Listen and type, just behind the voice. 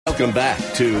Welcome back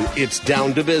to It's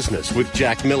Down to Business with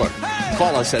Jack Miller.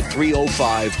 Call us at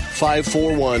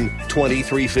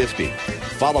 305-541-2350.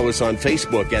 Follow us on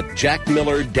Facebook at Jack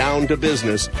Miller Down to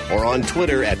Business or on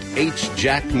Twitter at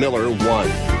HJackMiller1.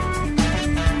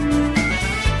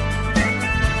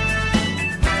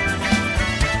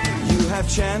 You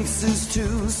have chances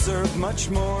to serve much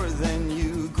more than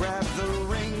you grab the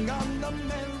ring on the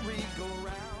merry-go-round.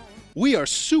 We are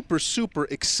super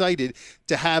excited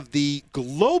to have the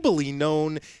globally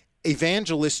known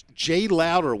evangelist Jay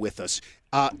Lowder with us.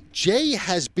 Jay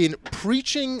has been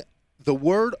preaching the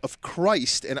word of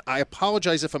Christ, and I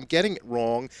apologize if I'm getting it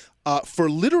wrong, for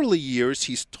literally years.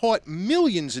 He's taught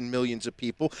millions and millions of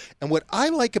people, and what I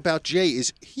like about Jay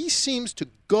is he seems to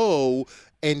go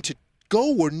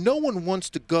where no one wants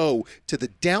to go, to the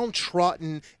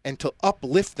downtrodden and to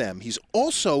uplift them. He's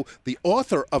also the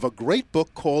author of a great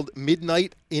book called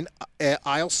Midnight in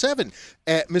Aisle 7.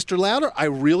 Mr. Lowder, I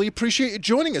really appreciate you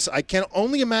joining us. I can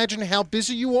only imagine how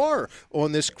busy you are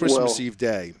on this Christmas Eve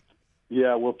day.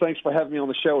 Yeah, well, thanks for having me on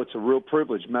the show. It's a real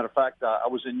privilege. Matter of fact, I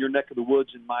was in your neck of the woods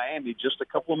in Miami just a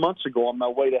couple of months ago on my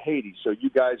way to Haiti. So you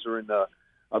guys are in a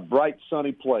bright,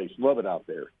 sunny place. Love it out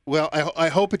there. Well, I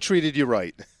hope it treated you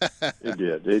right.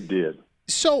 It did.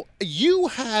 So you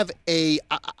have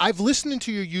I've listened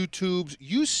to your YouTubes.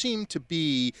 You seem to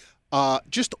be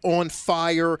just on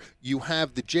fire. You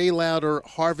have the Jay Lowder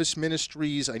Harvest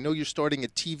Ministries. I know you're starting a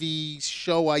TV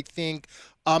show, I think.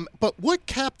 But what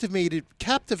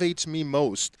captivates me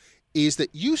most is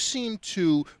that you seem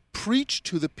to preach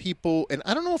to the people, and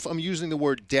I don't know if I'm using the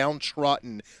word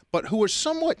downtrodden, but who are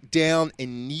somewhat down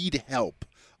and need help.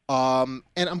 And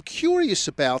I'm curious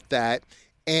about that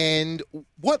and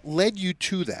what led you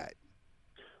to that.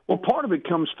 Well, part of it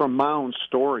comes from my own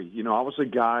story. You know, I was a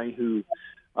guy who,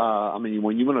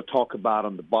 when you want to talk about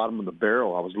on the bottom of the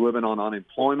barrel, I was living on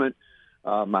unemployment.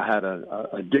 I had an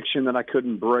addiction that I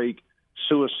couldn't break,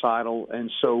 suicidal.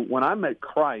 And so when I met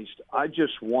Christ, I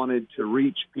just wanted to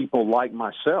reach people like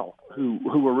myself who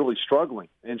were really struggling.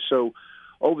 And so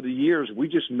over the years, we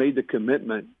just made the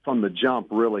commitment from the jump,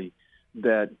 really,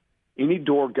 that any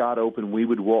door God opened, we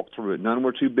would walk through it. None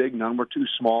were too big, none were too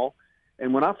small.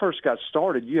 And when I first got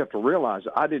started, you have to realize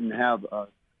I didn't have a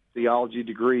theology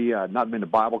degree. I had not been to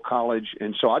Bible college.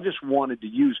 And so I just wanted to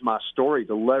use my story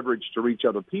to leverage to reach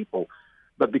other people.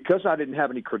 But because I didn't have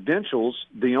any credentials,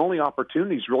 the only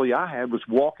opportunities really I had was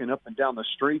walking up and down the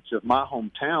streets of my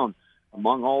hometown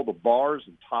among all the bars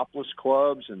and topless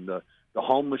clubs and the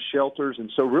homeless shelters.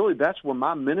 And so really that's where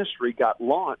my ministry got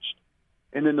launched.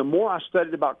 And then the more I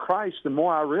studied about Christ, the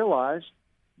more I realized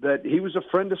that he was a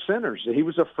friend of sinners, that he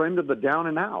was a friend of the down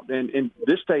and out. And in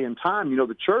this day and time, you know,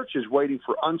 the church is waiting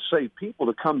for unsaved people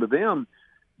to come to them,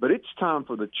 but it's time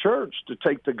for the church to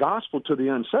take the gospel to the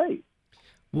unsaved.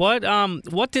 What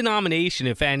denomination,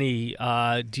 if any,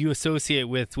 do you associate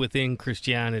with within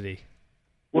Christianity?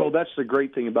 Well, that's the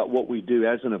great thing about what we do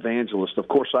as an evangelist. Of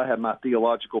course, I have my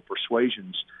theological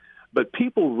persuasions, but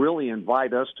people really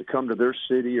invite us to come to their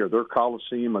city or their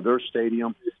coliseum or their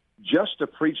stadium just to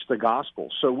preach the gospel.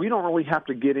 So we don't really have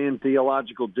to get in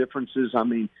theological differences. I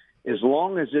mean, as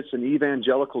long as it's an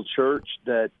evangelical church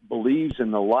that believes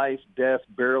in the life, death,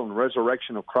 burial, and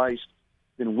resurrection of Christ,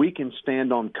 then we can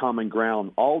stand on common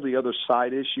ground. All the other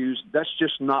side issues, that's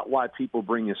just not why people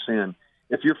bring us in.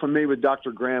 If you're familiar with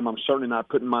Dr. Graham, I'm certainly not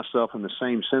putting myself in the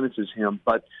same sentence as him,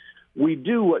 but we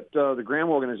do what the Graham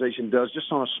organization does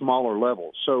just on a smaller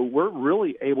level. So we're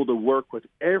really able to work with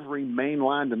every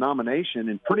mainline denomination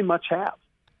and pretty much have.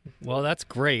 Well, that's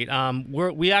great.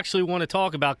 We actually want to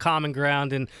talk about common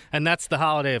ground, and that's the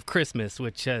holiday of Christmas,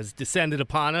 which has descended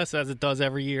upon us as it does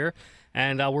every year.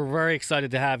 And we're very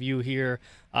excited to have you here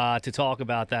to talk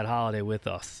about that holiday with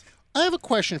us. I have a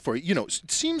question for you. You know, it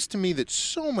seems to me that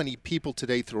so many people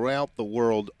today throughout the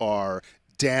world are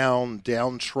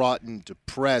downtrodden,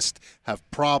 depressed, have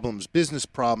problems, business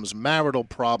problems, marital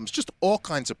problems, just all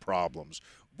kinds of problems.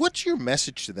 What's your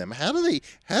message to them? How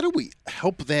do we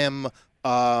help them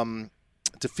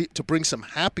to bring some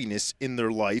happiness in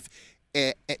their life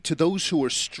to those who are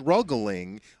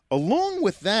struggling? Along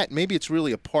with that, maybe it's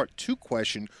really a part two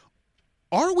question.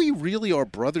 Are we really our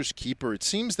brother's keeper? It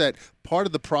seems that part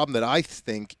of the problem that I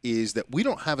think is that we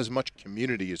don't have as much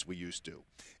community as we used to.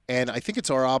 And I think it's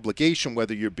our obligation,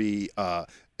 whether you be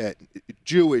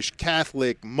Jewish,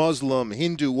 Catholic, Muslim,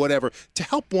 Hindu, whatever, to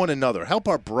help one another, help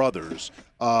our brothers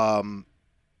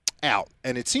out.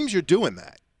 And it seems you're doing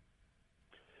that.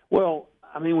 Well,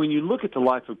 I mean, when you look at the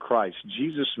life of Christ,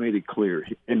 Jesus made it clear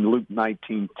in Luke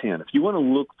 19:10. If you want to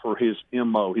look for his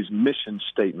MO, his mission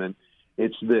statement,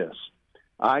 it's this: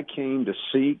 I came to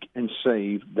seek and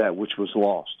save that which was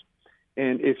lost.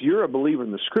 And if you're a believer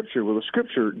in the Scripture, well, the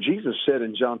Scripture, Jesus said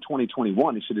in John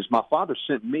 20:21, he said, as my Father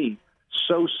sent me,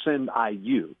 so send I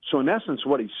you. So in essence,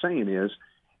 what he's saying is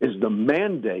the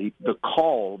mandate, the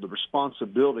call, the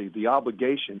responsibility, the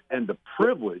obligation, and the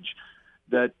privilege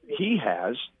that he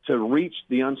has to reach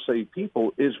the unsaved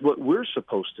people is what we're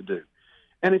supposed to do.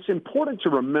 And it's important to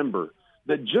remember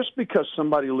that just because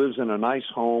somebody lives in a nice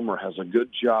home or has a good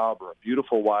job or a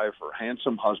beautiful wife or a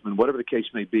handsome husband, whatever the case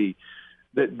may be,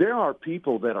 that there are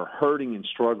people that are hurting and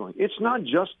struggling. It's not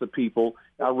just the people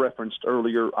I referenced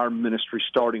earlier, our ministry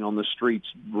starting on the streets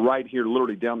right here,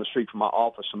 literally down the street from my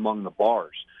office among the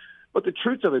bars. But the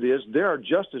truth of it is there are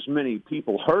just as many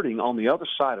people hurting on the other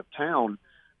side of town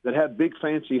that have big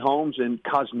fancy homes and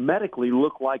cosmetically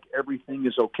look like everything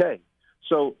is okay.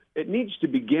 So it needs to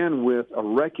begin with a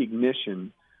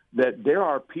recognition that there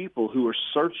are people who are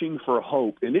searching for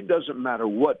hope, and it doesn't matter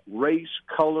what race,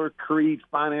 color, creed,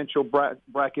 financial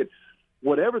bracket,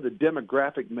 whatever the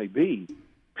demographic may be,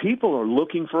 people are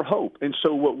looking for hope. And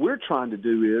so what we're trying to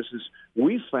do is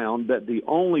we found that the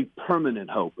only permanent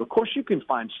hope, of course you can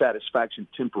find satisfaction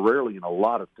temporarily in a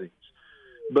lot of things,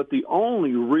 but the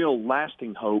only real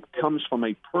lasting hope comes from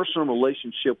a personal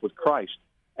relationship with Christ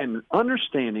and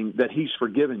understanding that he's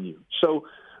forgiven you. So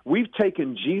we've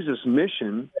taken Jesus'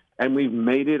 mission and we've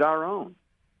made it our own.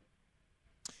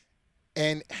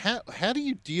 And how do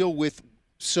you deal with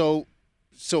so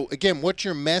again, what's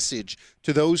your message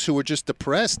to those who are just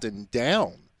depressed and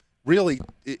down? Really,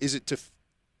 is it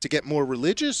to get more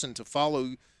religious and to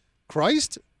follow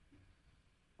Christ?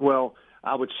 Well,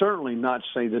 I would certainly not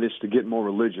say that it's to get more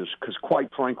religious, because quite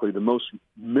frankly, the most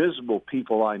miserable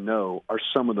people I know are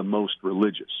some of the most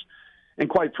religious. And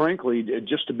quite frankly,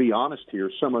 just to be honest here,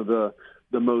 some of the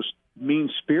most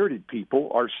mean-spirited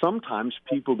people are sometimes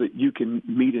people that you can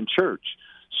meet in church.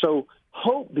 So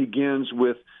hope begins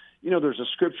with, there's a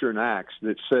scripture in Acts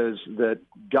that says that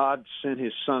God sent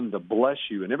his son to bless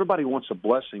you, and everybody wants a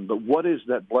blessing, but what is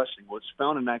that blessing? Well, it's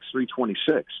found in Acts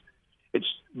 3:26. It's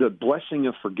the blessing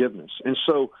of forgiveness. And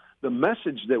so the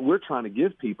message that we're trying to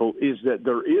give people is that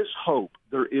there is hope.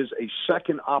 There is a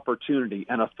second opportunity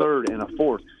and a third and a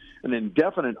fourth, an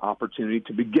indefinite opportunity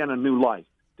to begin a new life,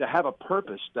 to have a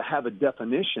purpose, to have a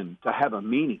definition, to have a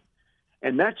meaning.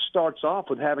 And that starts off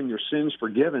with having your sins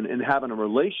forgiven and having a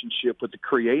relationship with the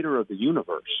creator of the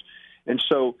universe. And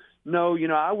so, no,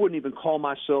 I wouldn't even call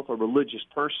myself a religious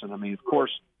person. I mean, of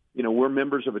course, we're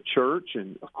members of a church,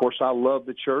 and of course I love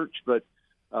the church, but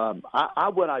I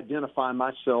would identify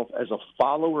myself as a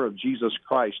follower of Jesus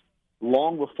Christ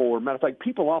long before. Matter of fact,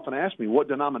 people often ask me, what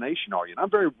denomination are you? And I'm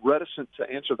very reticent to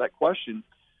answer that question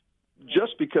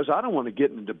just because I don't want to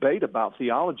get in a debate about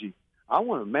theology. I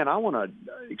want to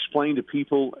explain to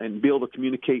people and be able to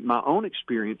communicate my own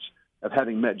experience of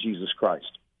having met Jesus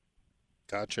Christ.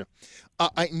 Gotcha.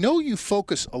 I know you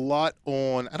focus a lot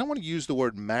on, I don't want to use the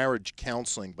word marriage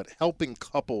counseling, but helping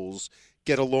couples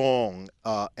get along.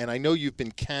 And I know you've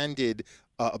been candid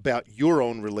about your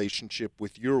own relationship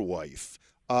with your wife.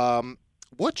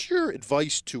 What's your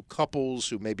advice to couples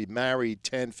who may be married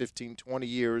 10, 15, 20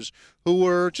 years who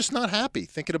are just not happy,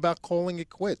 thinking about calling it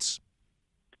quits?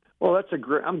 Well,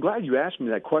 I'm glad you asked me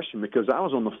that question, because I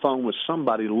was on the phone with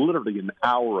somebody literally an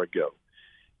hour ago.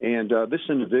 And this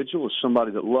individual is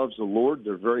somebody that loves the Lord.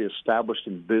 They're very established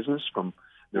in business.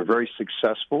 They're very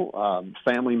successful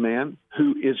family man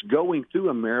who is going through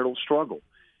a marital struggle.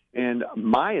 And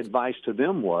my advice to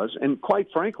them was, and quite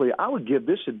frankly, I would give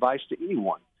this advice to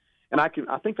anyone. And I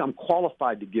think I'm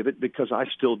qualified to give it because I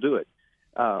still do it.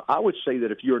 I would say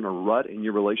that if you're in a rut in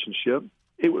your relationship,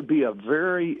 it would be a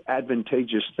very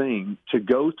advantageous thing to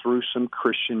go through some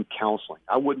Christian counseling.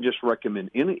 I wouldn't just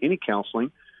recommend any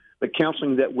counseling, but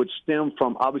counseling that would stem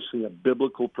from obviously a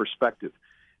biblical perspective.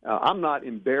 I'm not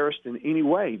embarrassed in any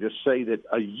way to say that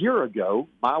a year ago,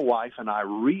 my wife and I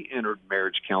re-entered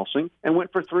marriage counseling and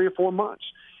went for 3 or 4 months.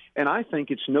 And I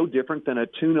think it's no different than a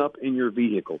tune-up in your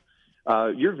vehicle.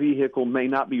 Your vehicle may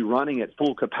not be running at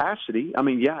full capacity. I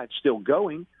mean, yeah, it's still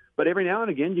going, but every now and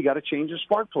again, you got to change the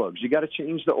spark plugs. You got to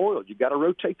change the oil. You got to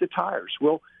rotate the tires.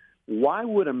 Well, why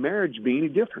would a marriage be any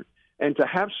different? And to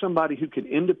have somebody who could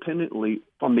independently,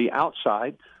 from the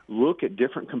outside, look at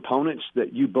different components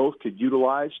that you both could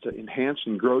utilize to enhance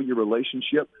and grow your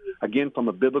relationship, again, from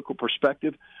a biblical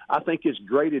perspective, I think is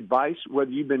great advice,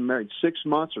 whether you've been married 6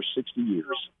 months or 60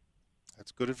 years.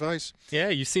 That's good advice. Yeah,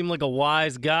 you seem like a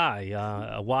wise guy,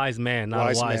 a wise man,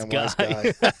 not a wise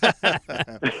guy.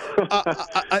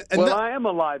 Well, I am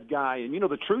a live guy, and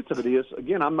the truth of it is,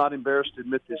 again, I'm not embarrassed to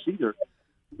admit this either.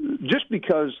 Just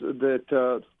because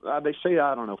that they say,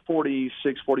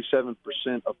 46, 47%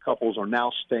 of couples are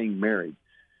now staying married.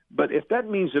 But if that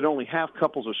means that only half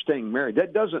couples are staying married,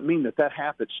 that doesn't mean that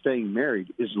half that's staying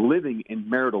married is living in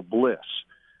marital bliss.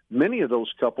 Many of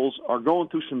those couples are going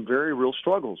through some very real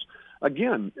struggles.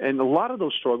 Again, and a lot of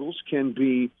those struggles can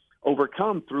be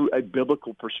overcome through a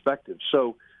biblical perspective.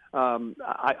 So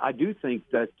I do think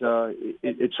that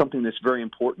it's something that's very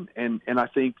important, and I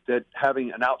think that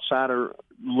having an outsider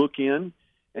look in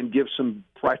and give some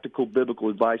practical biblical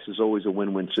advice is always a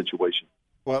win-win situation.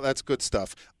 Well, that's good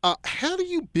stuff. How do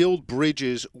you build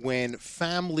bridges when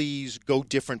families go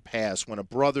different paths, when a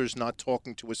brother's not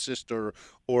talking to a sister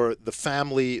or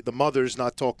the mother's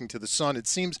not talking to the son? It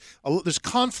seems there's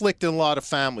conflict in a lot of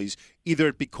families,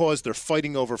 either because they're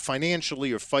fighting over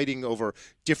financially or fighting over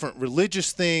different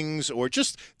religious things, or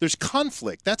just there's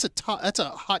conflict. That's a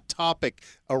hot topic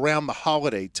around the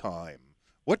holiday time.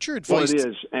 What's your advice? Well, it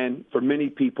is, and for many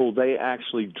people, they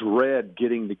actually dread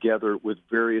getting together with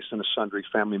various and sundry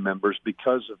family members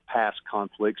because of past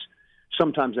conflicts.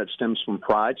 Sometimes that stems from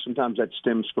pride, sometimes that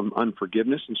stems from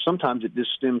unforgiveness, and sometimes it just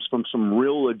stems from some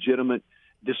real legitimate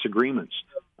disagreements.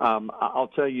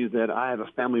 I'll tell you that I have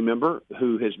a family member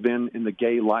who has been in the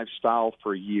gay lifestyle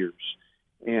for years,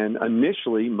 and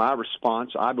initially my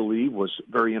response, I believe, was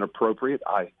very inappropriate.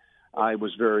 I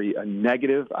was very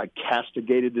negative. I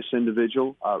castigated this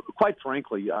individual. Quite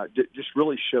frankly, just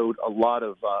really showed a lot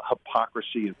of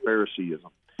hypocrisy and Phariseeism.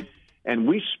 And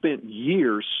we spent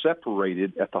years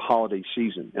separated at the holiday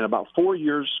season. And about 5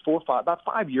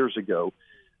 years ago,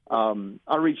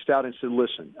 I reached out and said,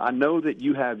 listen, I know that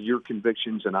you have your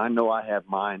convictions and I know I have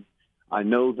mine. I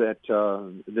know that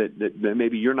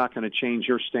maybe you're not going to change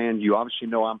your stand. You obviously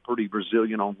know I'm pretty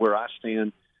resilient on where I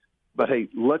stand. But, hey,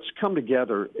 let's come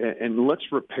together and let's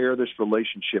repair this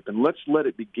relationship, and let's let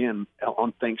it begin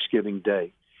on Thanksgiving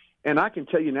Day. And I can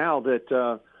tell you now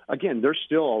that, again, there's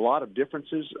still a lot of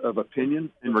differences of opinion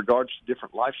in regards to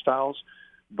different lifestyles.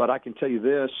 But I can tell you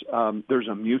this, there's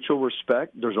a mutual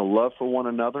respect. There's a love for one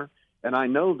another. And I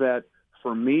know that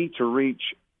for me to reach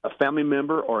a family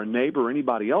member or a neighbor or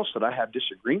anybody else that I have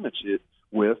disagreements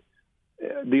with,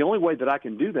 the only way that I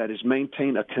can do that is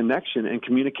maintain a connection and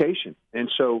communication. And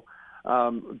so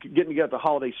getting together the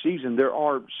holiday season, there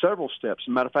are several steps. As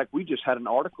a matter of fact, we just had an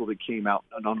article that came out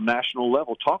on a national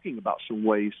level talking about some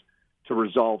ways to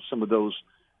resolve some of those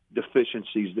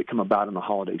deficiencies that come about in the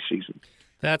holiday season.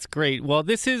 That's great. Well,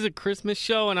 this is a Christmas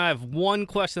show, and I have one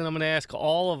question I'm going to ask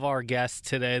all of our guests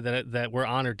today that we're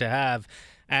honored to have.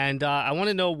 And I want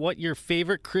to know what your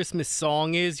favorite Christmas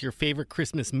song is, your favorite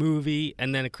Christmas movie,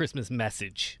 and then a Christmas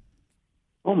message.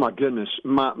 Oh, my goodness.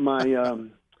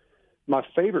 My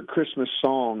favorite Christmas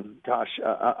song, gosh,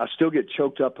 I still get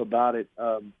choked up about it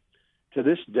to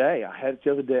this day. I had it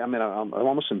the other day. I mean, I'm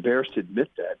almost embarrassed to admit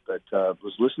that, but I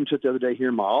was listening to it the other day here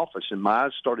in my office, and my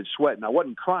eyes started sweating. I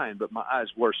wasn't crying, but my eyes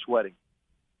were sweating.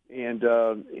 And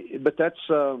but that's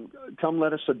Come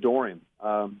Let Us Adore Him.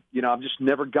 I've just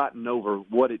never gotten over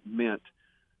what it meant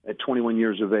at 21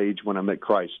 years of age when I met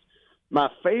Christ. My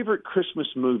favorite Christmas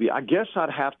movie, I guess I'd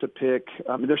have to pick,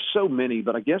 there's so many,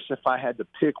 but I guess if I had to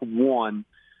pick one,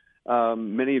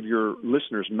 many of your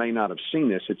listeners may not have seen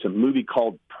this. It's a movie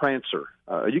called Prancer.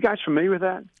 Are you guys familiar with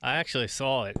that? I actually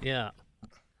saw it, yeah.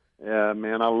 Yeah,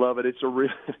 man, I love it. It's a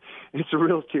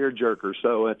real tearjerker.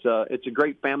 So it's a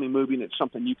great family movie, and it's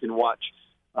something you can watch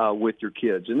with your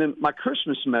kids. And then my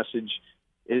Christmas message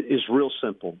is real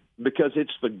simple because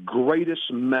it's the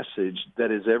greatest message that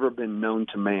has ever been known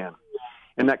to man.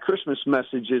 And that Christmas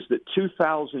message is that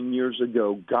 2,000 years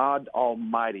ago, God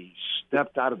Almighty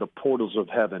stepped out of the portals of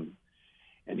heaven,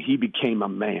 and he became a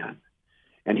man.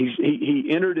 And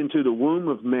he entered into the womb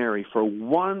of Mary for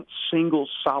one single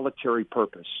solitary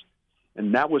purpose,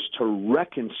 and that was to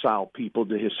reconcile people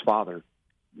to his Father.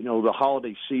 You know, the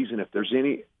holiday season, if there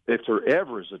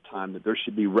ever is a time that there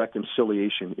should be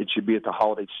reconciliation, it should be at the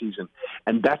holiday season.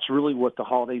 And that's really what the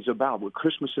holiday is about, what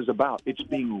Christmas is about. It's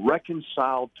being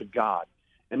reconciled to God.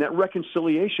 And that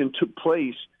reconciliation took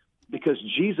place because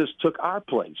Jesus took our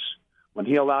place. When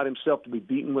he allowed himself to be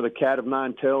beaten with a cat of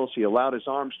nine tails, he allowed his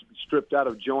arms to be stripped out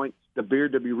of joint, the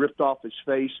beard to be ripped off his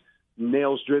face,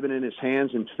 nails driven in his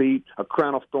hands and feet, a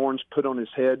crown of thorns put on his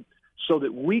head, so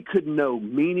that we could know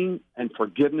meaning and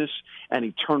forgiveness and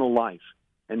eternal life.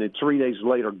 And then 3 days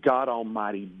later, God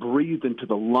Almighty breathed into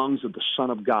the lungs of the Son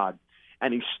of God,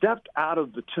 and he stepped out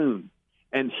of the tomb.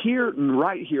 And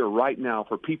right here, right now,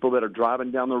 for people that are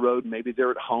driving down the road, maybe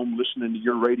they're at home listening to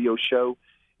your radio show,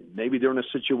 maybe they're in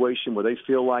a situation where they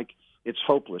feel like it's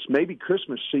hopeless. Maybe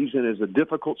Christmas season is a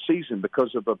difficult season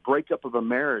because of a breakup of a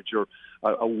marriage or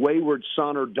a wayward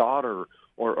son or daughter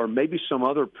or maybe some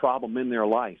other problem in their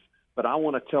life. But I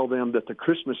want to tell them that the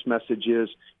Christmas message is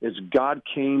God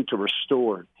came to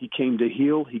restore. He came to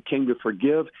heal. He came to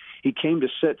forgive. He came to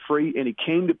set free, and he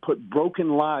came to put broken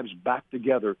lives back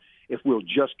together if we'll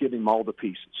just give him all the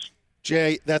pieces.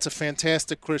 Jay, that's a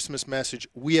fantastic Christmas message.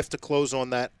 We have to close on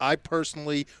that. I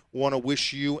personally want to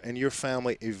wish you and your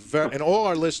family and all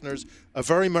our listeners a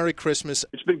very Merry Christmas.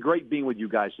 It's been great being with you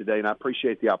guys today, and I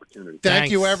appreciate the opportunity.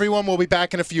 Thank you, everyone. We'll be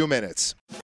back in a few minutes.